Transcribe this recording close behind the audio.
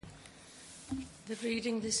The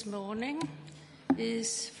reading this morning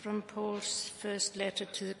is from Paul's first letter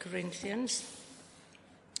to the Corinthians,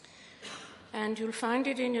 and you'll find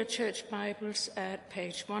it in your church Bibles at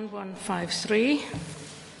page 1153,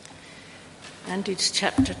 and it's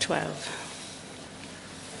chapter 12.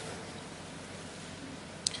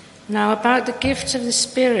 Now about the gifts of the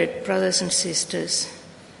Spirit, brothers and sisters,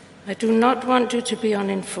 I do not want you to be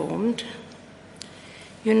uninformed.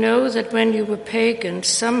 You know that when you were pagans,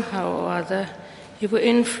 somehow or other, you were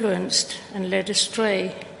influenced and led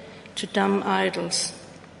astray to dumb idols.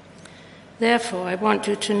 Therefore, I want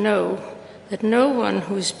you to know that no one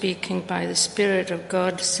who is speaking by the Spirit of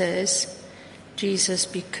God says, Jesus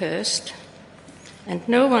be cursed, and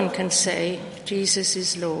no one can say, Jesus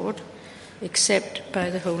is Lord, except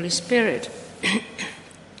by the Holy Spirit.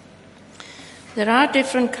 There are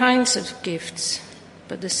different kinds of gifts,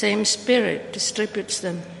 but the same Spirit distributes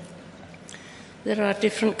them. There are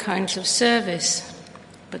different kinds of service,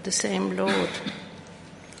 but the same Lord.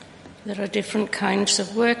 There are different kinds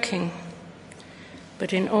of working,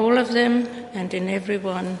 but in all of them and in every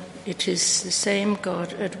one, it is the same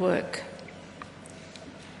God at work.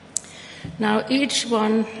 Now to each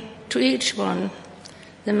one,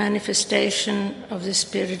 the manifestation of the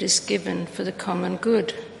Spirit is given for the common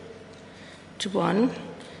good. To one,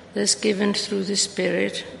 there's given through the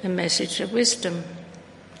Spirit a message of wisdom.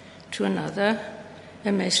 To another,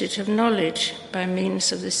 a message of knowledge by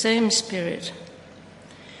means of the same Spirit.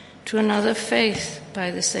 To another, faith by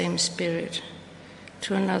the same Spirit.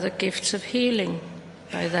 To another, gifts of healing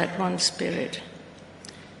by that one Spirit.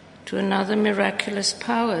 To another, miraculous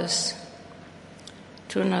powers.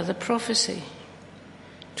 To another, prophecy.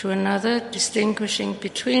 To another, distinguishing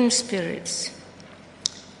between spirits.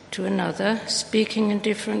 To another, speaking in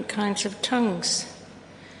different kinds of tongues.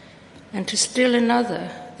 And to still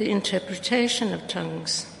another, the interpretation of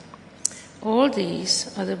tongues. All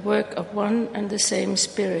these are the work of one and the same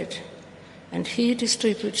Spirit, and He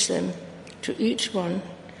distributes them to each one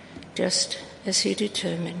just as He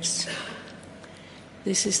determines.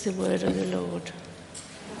 This is the word of the Lord.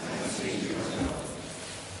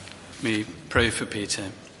 We pray for Peter.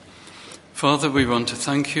 Father, we want to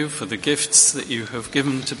thank you for the gifts that you have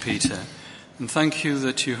given to Peter, and thank you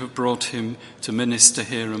that you have brought him to minister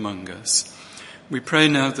here among us. We pray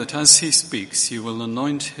now that as he speaks, you will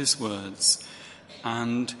anoint his words,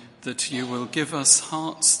 and that you will give us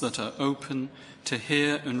hearts that are open to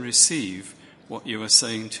hear and receive what you are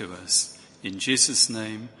saying to us. In Jesus'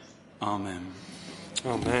 name, amen.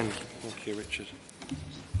 Amen. Thank you, Richard.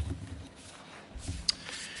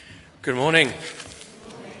 Good morning.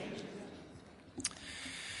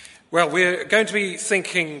 Well, we're going to be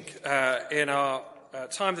thinking in our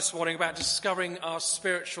time this morning about discovering our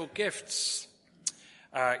spiritual gifts.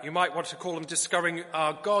 You might want to call them discovering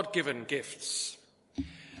our God-given gifts.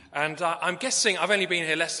 And I'm guessing I've only been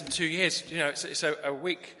here less than 2 years. You know, it's a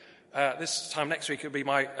week. This time next week it'll be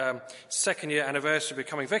my second-year anniversary of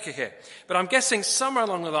becoming vicar here. But I'm guessing somewhere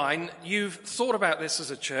along the line you've thought about this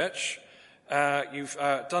as a church. You've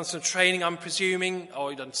done some training, I'm presuming, or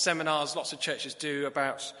you've done seminars. Lots of churches do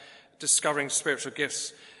about discovering spiritual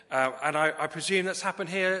gifts. And I presume that's happened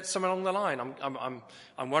here somewhere along the line.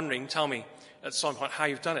 I'm wondering. Tell me at some point how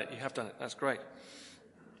you've done it. You have done it. That's great.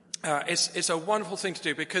 It's a wonderful thing to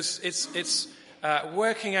do because it's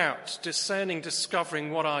working out, discerning,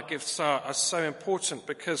 discovering what our gifts are so important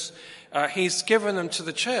because He's given them to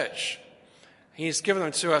the church. He's given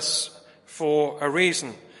them to us for a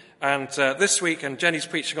reason. And this week, and Jenny's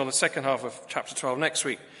preaching on the second half of chapter 12 next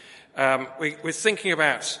week, we're thinking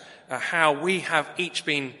about how we have each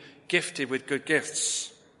been gifted with good gifts.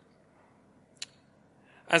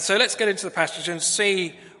 And so let's get into the passage and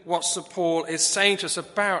see what St. Paul is saying to us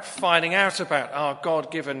about finding out about our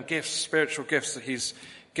God-given gifts, spiritual gifts that he's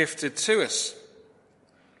gifted to us.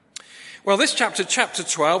 Well, this chapter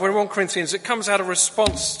 12, in 1 Corinthians, it comes out of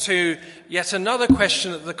response to yet another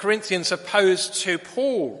question that the Corinthians have posed to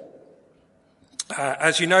Paul.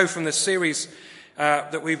 As you know from the series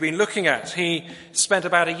that we've been looking at, he spent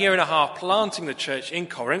about a year and a half planting the church in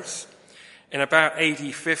Corinth in about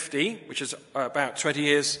AD 50, which is about 20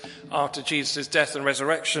 years after Jesus' death and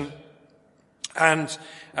resurrection. And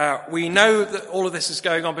we know that all of this is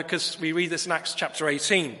going on because we read this in Acts chapter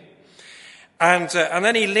 18. And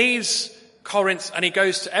then he leaves Corinth and he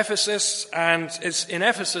goes to Ephesus, and it's in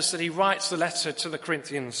Ephesus that he writes the letter to the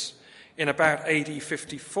Corinthians in about AD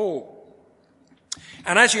 54.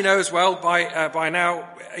 And as you know as well, by now,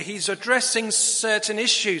 he's addressing certain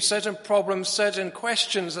issues, certain problems, certain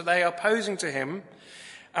questions that they are posing to him,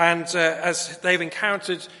 and as they've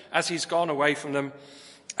encountered as he's gone away from them.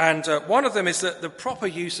 And one of them is that the proper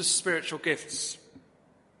use of spiritual gifts.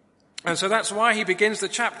 And so that's why he begins the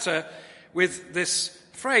chapter with this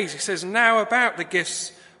phrase. He says, now about the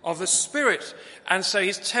gifts of the Spirit. And so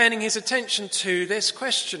he's turning his attention to this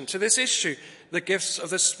question, to this issue, the gifts of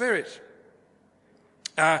the Spirit.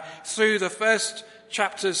 Through the first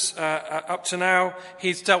chapters up to now,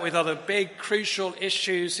 he's dealt with other big, crucial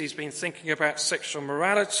issues. He's been thinking about sexual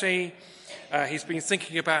morality. He's been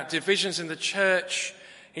thinking about divisions in the church.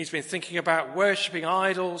 He's been thinking about worshipping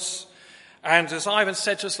idols. And as Ivan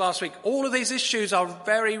said to us last week, all of these issues are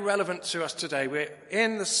very relevant to us today. We're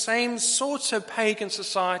in the same sort of pagan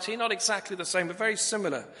society, not exactly the same, but very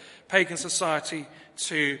similar pagan society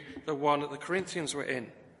to the one that the Corinthians were in.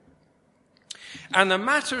 And the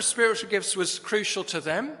matter of spiritual gifts was crucial to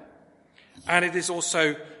them, and it is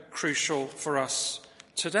also crucial for us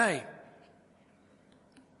today.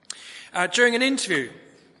 During an interview,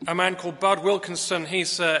 a man called Bud Wilkinson, he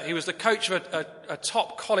was the coach of a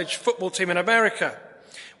top college football team in America,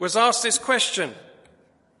 was asked this question: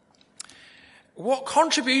 what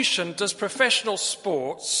contribution does professional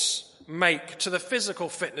sports make to the physical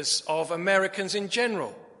fitness of Americans in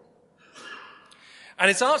general? And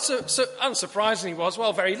his answer, unsurprisingly, was,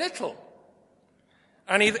 well, very little.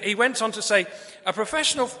 And he went on to say, a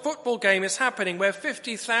professional football game is happening where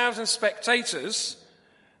 50,000 spectators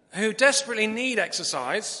who desperately need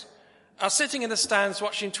exercise are sitting in the stands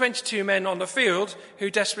watching 22 men on the field who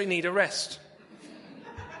desperately need a rest.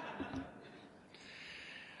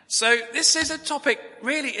 So this is a topic,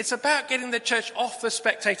 really, it's about getting the church off the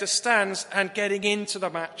spectator stands and getting into the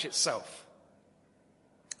match itself.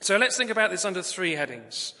 So let's think about this under three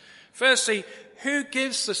headings. Firstly, who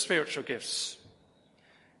gives the spiritual gifts?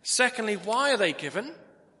 Secondly, why are they given?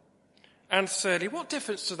 And thirdly, what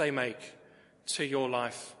difference do they make to your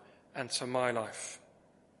life and to my life?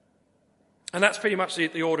 And that's pretty much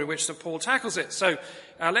the order in which St. Paul tackles it. So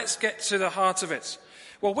let's get to the heart of it.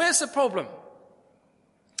 Well, where's the problem?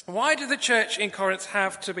 Why did the church in Corinth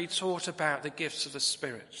have to be taught about the gifts of the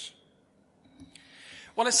Spirit?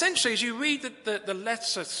 Well, essentially, as you read the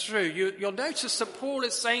letter through, you'll notice that Paul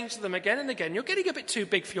is saying to them again and again, you're getting a bit too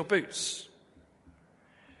big for your boots.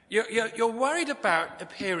 You're worried about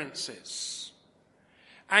appearances.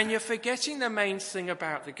 And you're forgetting the main thing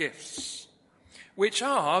about the gifts, which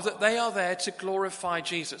are that they are there to glorify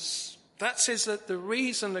Jesus. That is the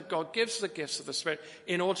reason that God gives the gifts of the Spirit,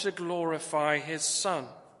 in order to glorify his Son.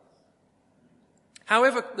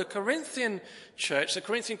 However, the Corinthian church, the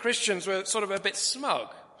Corinthian Christians were sort of a bit smug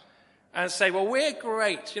and say, well, we're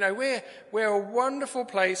great. We're a wonderful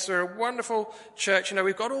place. We're a wonderful church.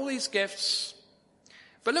 We've got all these gifts.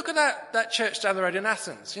 But look at that church down the road in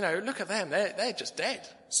Athens. Look at them. They're just dead.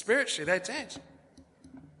 Spiritually, they're dead.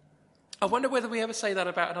 I wonder whether we ever say that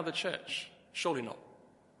about another church. Surely not.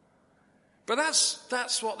 But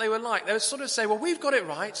that's what they were like. They would sort of say, well, we've got it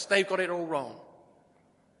right. They've got it all wrong.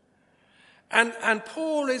 And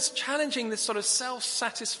Paul is challenging this sort of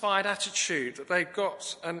self-satisfied attitude that they've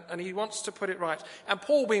got, and he wants to put it right. And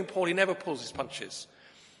Paul, being Paul, he never pulls his punches.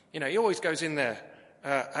 He always goes in there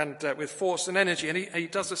and with force and energy, and he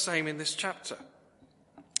does the same in this chapter.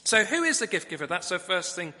 So who is the gift giver? That's the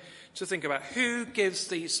first thing to think about. Who gives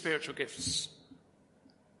these spiritual gifts?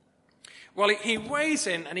 Well, he weighs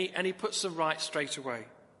in and he puts them right straight away.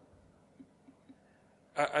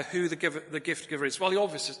 Who the gift giver is. Well, the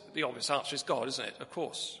obvious answer is God, isn't it? Of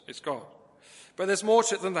course, it's God. But there's more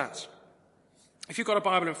to it than that. If you've got a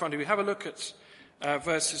Bible in front of you, have a look at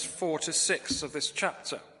verses 4 to 6 of this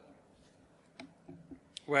chapter,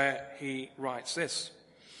 where he writes this.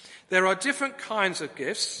 There are different kinds of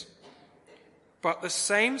gifts, but the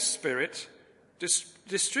same Spirit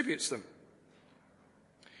distributes them.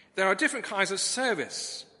 There are different kinds of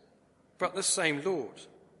service, but the same Lord.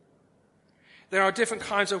 There are different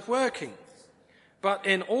kinds of working, but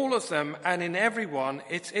in all of them and in everyone,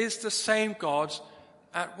 it is the same God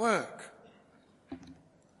at work.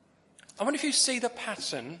 I wonder if you see the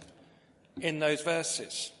pattern in those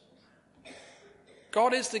verses.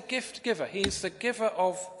 God is the gift giver. He's the giver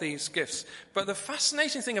of these gifts. But the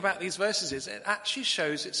fascinating thing about these verses is it actually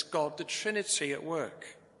shows it's God, the Trinity, at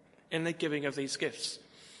work in the giving of these gifts.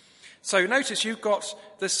 So notice you've got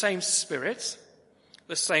the same Spirit,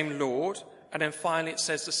 the same Lord, and then finally it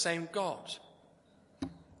says the same God.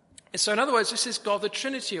 So in other words, this is God, the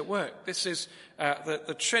Trinity, at work. This is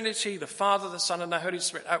the Trinity, the Father, the Son, and the Holy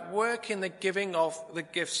Spirit at work in the giving of the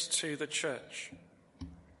gifts to the church.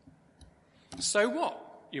 So what,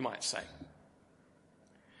 you might say?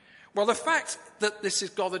 Well, the fact that this is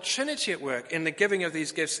God, the Trinity, at work in the giving of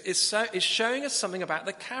these gifts is showing us something about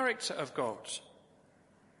the character of God.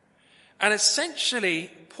 And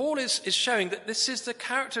essentially, Paul is showing that this is the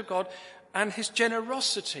character of God and his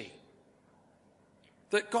generosity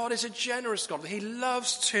that God is a generous God, that he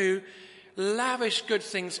loves to lavish good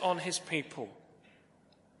things on his people.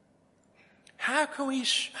 How can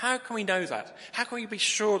we know that? How can we be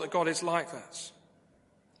sure that God is like that?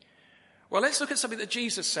 Well, let's look at something that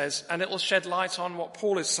Jesus says, and it will shed light on what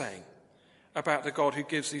Paul is saying about the God who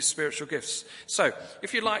gives these spiritual gifts. So,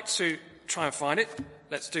 if you'd like to try and find it,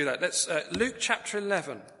 let's do that. Let's Luke chapter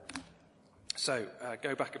 11. So,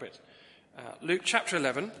 go back a bit. Luke chapter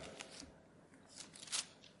 11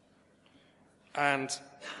 and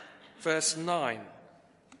verse 9.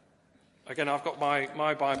 Again, I've got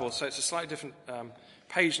my Bible, so it's a slightly different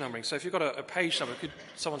page numbering. So if you've got a page number, could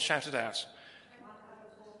someone shout it out?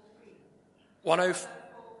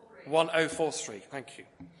 1043. Thank you.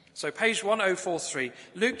 So page 1043,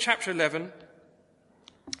 Luke chapter 11,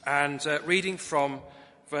 and reading from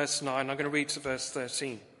verse 9. I'm going to read to verse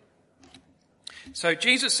 13. So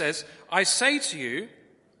Jesus says, I say to you,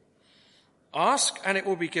 ask and it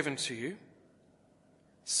will be given to you.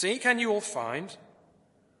 Seek and you will find.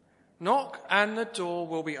 Knock and the door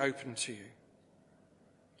will be opened to you.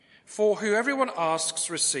 For who everyone asks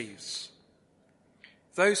receives.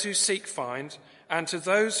 Those who seek find, and to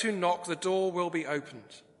those who knock the door will be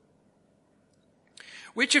opened.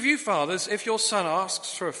 Which of you fathers, if your son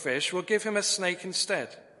asks for a fish, will give him a snake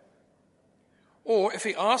instead? Or if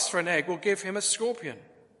he asks for an egg, will give him a scorpion?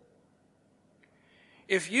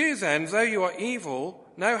 If you then, though you are evil,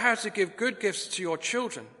 know how to give good gifts to your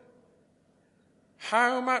children,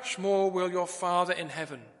 how much more will your Father in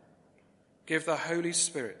heaven give the Holy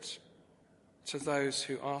Spirit to those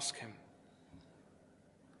who ask him?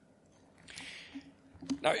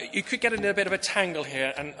 Now, you could get in a bit of a tangle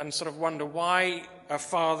here and sort of wonder why a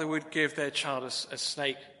father would give their child a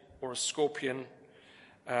snake or a scorpion,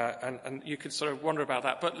 and you could sort of wonder about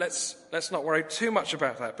that. But let's not worry too much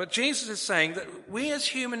about that. But Jesus is saying that we as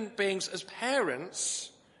human beings, as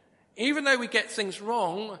parents, even though we get things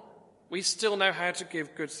wrong, we still know how to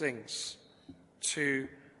give good things to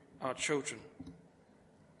our children.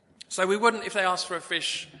 So we wouldn't, if they asked for a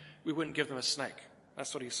fish, we wouldn't give them a snake.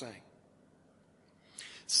 That's what he's saying.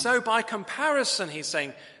 So by comparison, he's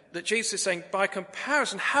saying, that Jesus is saying, by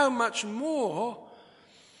comparison, how much more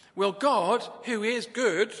will God, who is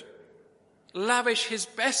good, lavish his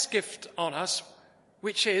best gift on us,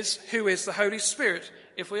 who is the Holy Spirit,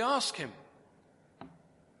 if we ask him?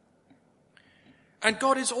 And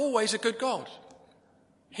God is always a good God.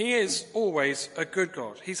 He is always a good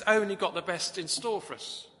God. He's only got the best in store for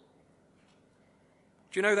us.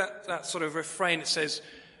 Do you know that sort of refrain that says,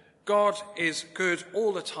 God is good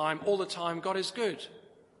all the time God is good?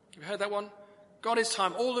 Have you heard that one? God is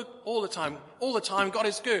time, all the time God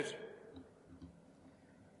is good.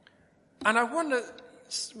 And I wonder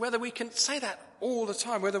whether we can say that all the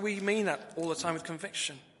time, whether we mean that all the time with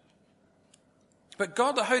conviction. But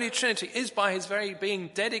God, the Holy Trinity, is by his very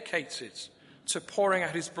being dedicated to pouring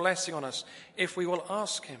out his blessing on us if we will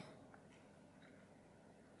ask him.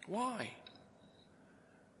 Why?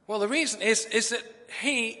 Well, the reason is that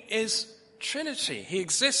he is Trinity. He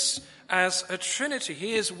exists as a Trinity.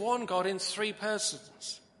 He is one God in three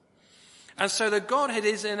persons. And so the Godhead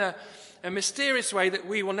is in a mysterious way that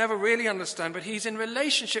we will never really understand, but he's in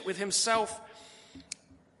relationship with himself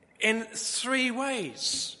in three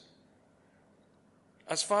ways.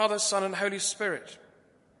 As Father, Son, and Holy Spirit.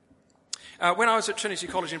 When I was at Trinity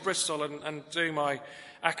College in Bristol and doing my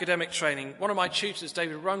academic training, one of my tutors,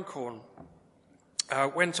 David Runcorn,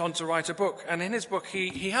 went on to write a book. And in his book,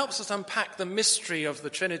 he helps us unpack the mystery of the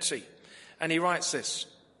Trinity. And he writes this: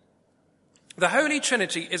 the Holy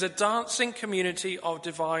Trinity is a dancing community of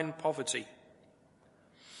divine poverty,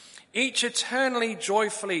 each eternally,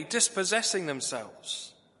 joyfully dispossessing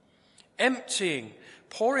themselves, emptying,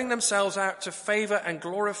 pouring themselves out to favor and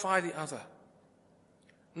glorify the other.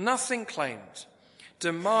 Nothing claimed,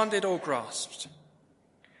 demanded or grasped.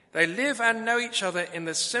 They live and know each other in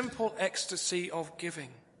the simple ecstasy of giving.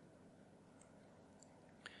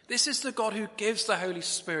 This is the God who gives the Holy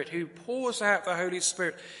Spirit, who pours out the Holy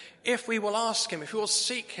Spirit, if we will ask him, if we will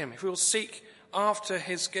seek him, if we will seek after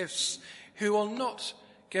his gifts, who will not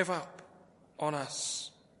give up on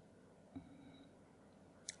us.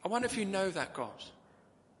 I wonder if you know that God.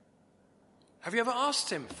 Have you ever asked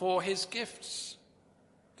him for his gifts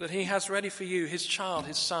that he has ready for you, his child,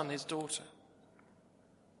 his son, his daughter?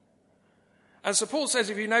 And so Paul says,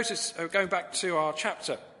 if you notice, going back to our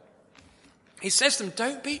chapter, he says to them,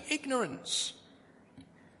 don't be ignorant.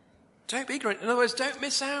 Don't be ignorant. In other words, don't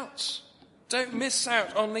miss out. Don't miss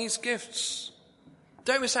out on these gifts.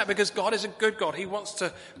 Don't miss out, because God is a good God. He wants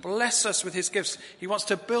to bless us with his gifts. He wants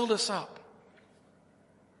to build us up.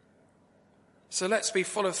 So let's be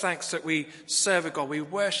full of thanks that we serve a God. We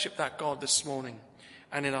worship that God this morning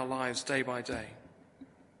and in our lives day by day.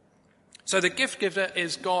 So the gift giver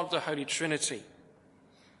is God, the Holy Trinity.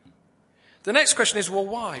 The next question is, well,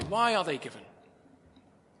 why? Why are they given?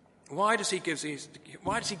 Why does he give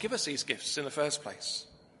us these gifts in the first place?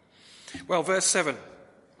 Well, verse 7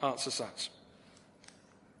 answers that,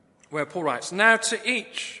 where Paul writes, "Now to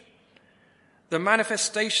each the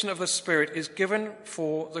manifestation of the Spirit is given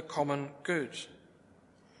for the common good."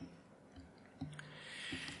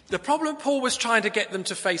 The problem Paul was trying to get them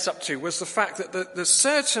to face up to was the fact that the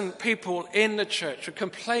certain people in the church were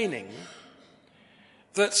complaining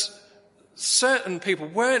that certain people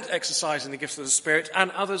weren't exercising the gifts of the Spirit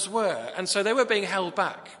and others were. And so they were being held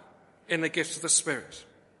back in the gifts of the Spirit.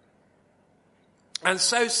 And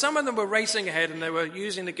so some of them were racing ahead and they were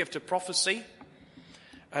using the gift of prophecy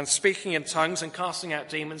and speaking in tongues and casting out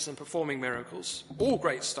demons and performing miracles. All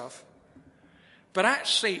great stuff. But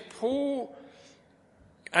actually, Paul,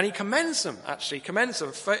 and he commends them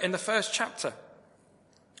in the first chapter.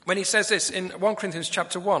 When he says this in 1 Corinthians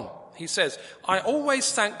chapter 1, he says, "I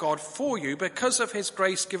always thank God for you because of his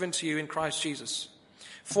grace given to you in Christ Jesus.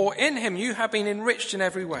 For in him you have been enriched in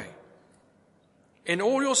every way, in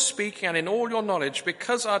all your speaking and in all your knowledge,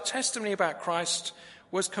 because our testimony about Christ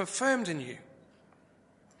was confirmed in you."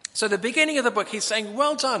 So the beginning of the book, he's saying,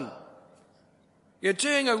 well done. You're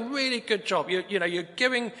doing a really good job. You're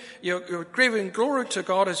giving glory to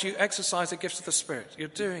God as you exercise the gifts of the Spirit. You're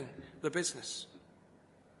doing the business.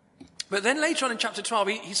 But then later on in chapter 12,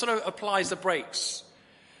 he sort of applies the brakes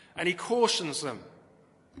and he cautions them.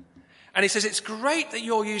 And he says, it's great that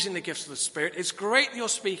you're using the gifts of the Spirit. It's great that you're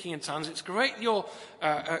speaking in tongues. It's great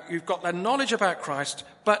that you've got the knowledge about Christ.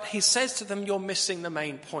 But he says to them, you're missing the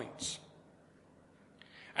main point.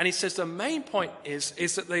 And he says the main point is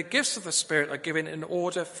that the gifts of the Spirit are given in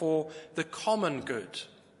order for the common good.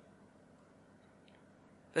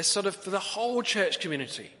 They're sort of for the whole church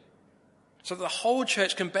community, so that the whole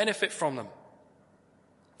church can benefit from them,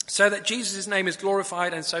 so that Jesus' name is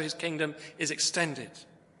glorified and so his kingdom is extended.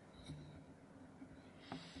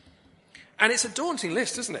 And it's a daunting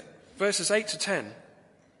list, isn't it? Verses 8 to 10.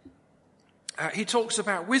 He talks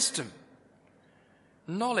about wisdom,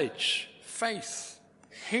 knowledge, faith,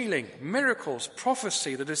 healing, miracles,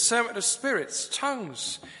 prophecy, the discernment of spirits,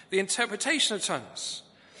 tongues, the interpretation of tongues.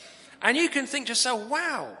 And you can think to yourself,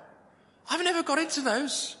 wow, I've never got into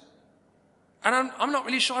those. And I'm not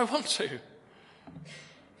really sure I want to.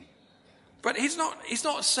 But he's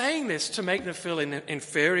not saying this to make them feel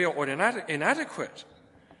inferior or inadequate.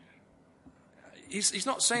 He's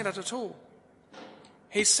not saying that at all.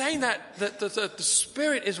 He's saying that the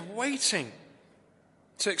Spirit is waiting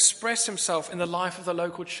to express himself in the life of the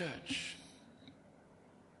local church,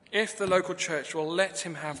 if the local church will let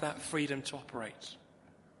him have that freedom to operate.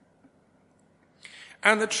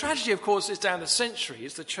 And the tragedy, of course, is down the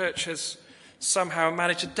centuries, the church has somehow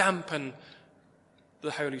managed to dampen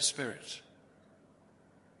the Holy Spirit.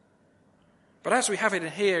 But as we have it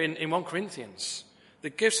here in 1 Corinthians,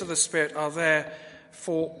 the gifts of the Spirit are there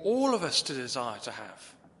for all of us to desire to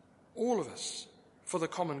have. All of us, for the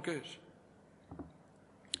common good.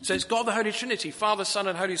 So it's God the Holy Trinity, Father, Son,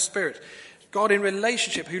 and Holy Spirit. God in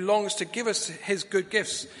relationship who longs to give us his good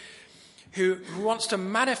gifts, who wants to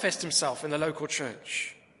manifest himself in the local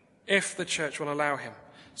church, if the church will allow him,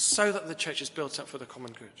 so that the church is built up for the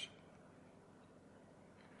common good.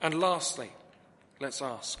 And lastly, let's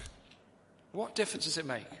ask, what difference does it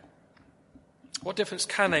make? What difference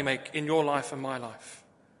can they make in your life and my life?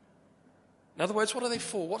 In other words, what are they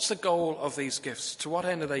for? What's the goal of these gifts? To what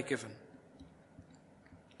end are they given?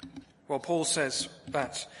 Well, Paul says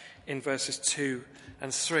that in verses 2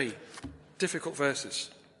 and 3, difficult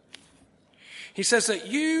verses. He says that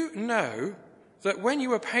you know that when you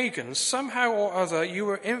were pagans, somehow or other you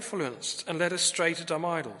were influenced and led astray to dumb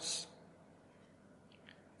idols.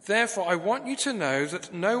 Therefore, I want you to know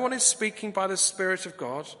that no one is speaking by the Spirit of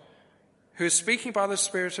God. Who is speaking by the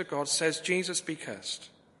Spirit of God says, Jesus be cursed.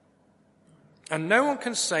 And no one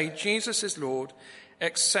can say Jesus is Lord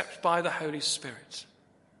except by the Holy Spirit.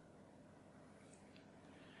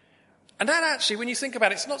 And that actually, when you think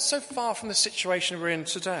about it, it's not so far from the situation we're in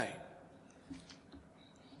today.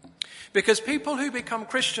 Because people who become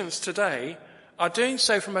Christians today are doing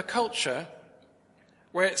so from a culture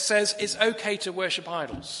where it says it's okay to worship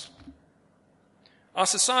idols. Our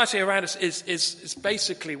society around us is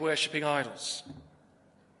basically worshipping idols.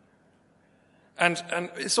 And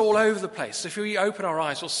it's all over the place. If we open our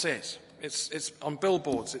eyes, we'll see it. It's on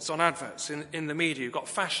billboards, it's on adverts, in the media. You've got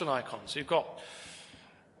fashion icons, you've got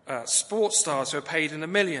sports stars who are paid in the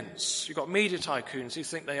millions. You've got media tycoons who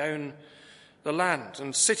think they own the land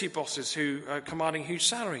and city bosses who are commanding huge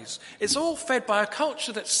salaries. It's all fed by a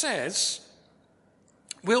culture that says,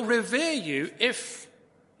 we'll revere you if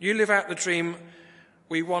you live out the dream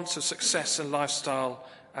we want of success and lifestyle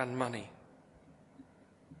and money.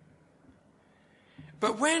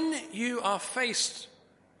 But when you are faced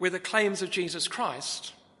with the claims of Jesus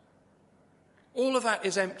Christ, all of that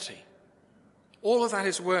is empty. All of that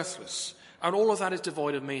is worthless. And all of that is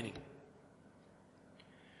devoid of meaning.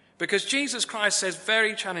 Because Jesus Christ says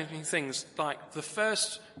very challenging things like the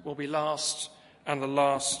first will be last and the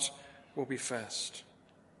last will be first.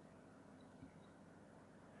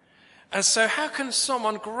 And so how can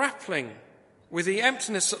someone grappling with the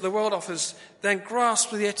emptiness that the world offers then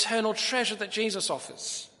grasp the eternal treasure that Jesus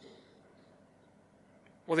offers?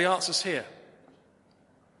 Well, the answer's here.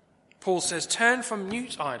 Paul says, turn from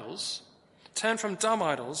mute idols, turn from dumb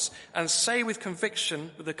idols, and say with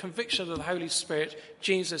conviction, with the conviction of the Holy Spirit,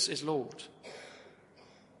 Jesus is Lord.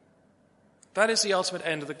 That is the ultimate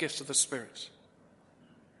end of the gifts of the Spirit.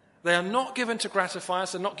 They are not given to gratify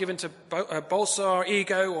us. They're not given to bolster our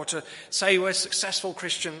ego or to say we're successful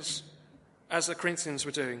Christians, as the Corinthians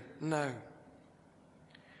were doing. No.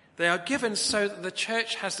 They are given so that the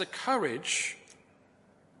church has the courage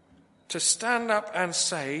to stand up and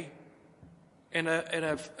say, in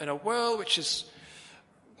a world which is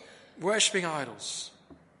worshipping idols,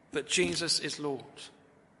 that Jesus is Lord.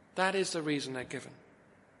 That is the reason they're given.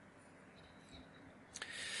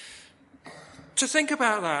 To think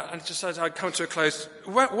about that, and just as I come to a close,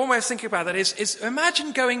 one way of thinking about that is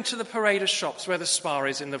imagine going to the parade of shops where the Spa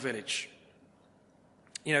is in the village.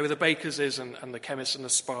 You know, where the baker's is and the chemist and the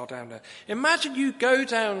Spa down there. Imagine you go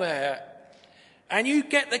down there and you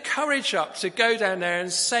get the courage up to go down there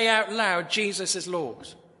and say out loud, Jesus is Lord.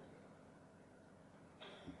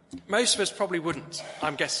 Most of us probably wouldn't,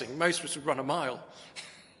 I'm guessing. Most of us would run a mile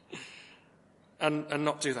and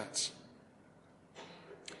not do that.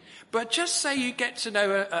 But just say you get to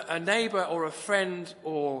know a neighbour or a friend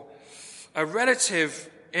or a relative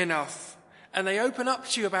enough, and they open up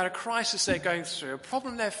to you about a crisis they're going through, a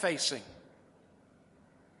problem they're facing.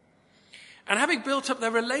 And having built up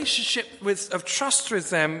their relationship of trust with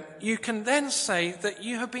them, you can then say that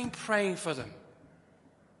you have been praying for them.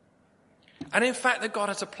 And in fact, that God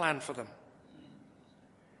has a plan for them.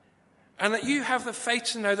 And that you have the faith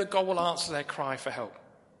to know that God will answer their cry for help.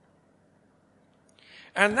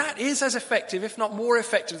 And that is as effective, if not more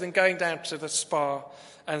effective, than going down to the Spa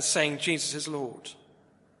and saying Jesus is Lord.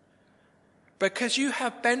 Because you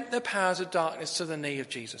have bent the powers of darkness to the knee of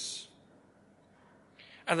Jesus.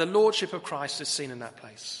 And the lordship of Christ is seen in that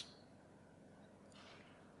place.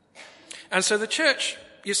 And so the church,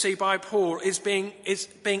 you see, by Paul, is being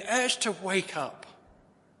urged to wake up,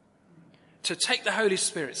 to take the Holy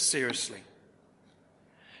Spirit seriously,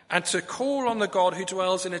 and to call on the God who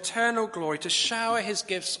dwells in eternal glory to shower his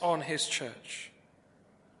gifts on his church.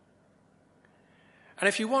 And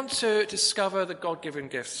if you want to discover the God-given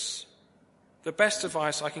gifts, the best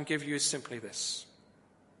advice I can give you is simply this.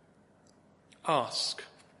 Ask,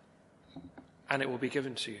 and it will be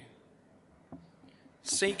given to you.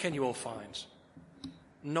 Seek, and you will find.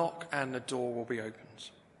 Knock, and the door will be opened.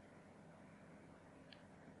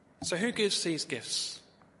 So who gives these gifts?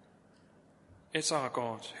 It's our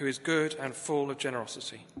God, who is good and full of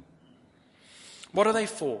generosity. What are they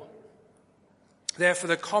for? They're for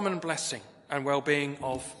the common blessing and well-being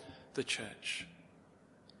of the church.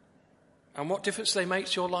 And what difference they make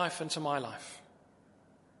to your life and to my life?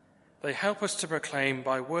 They help us to proclaim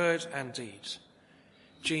by word and deed,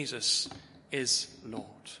 Jesus is Lord.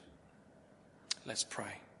 Let's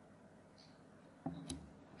pray.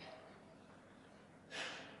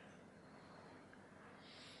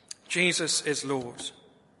 Jesus is Lord.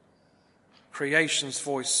 Creation's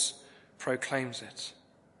voice proclaims it.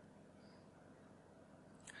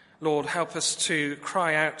 Lord, help us to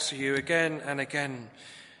cry out to you again and again.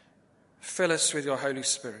 Fill us with your Holy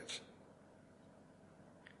Spirit.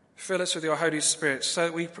 Fill us with your Holy Spirit so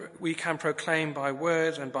that we can proclaim by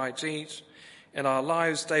word and by deed in our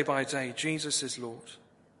lives day by day, Jesus is Lord.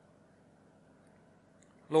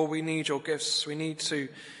 Lord, we need your gifts. We need to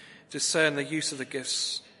discern the use of the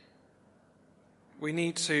gifts. We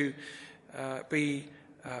need to be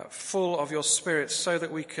full of your Spirit so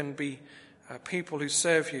that we can be people who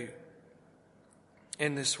serve you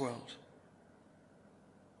in this world.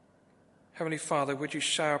 Heavenly Father, would you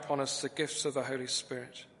shower upon us the gifts of the Holy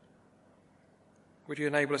Spirit? Would you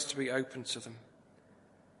enable us to be open to them?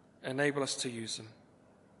 Enable us to use them.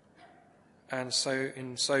 And so,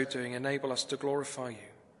 in so doing, enable us to glorify you.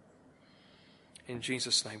 In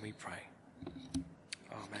Jesus' name we pray.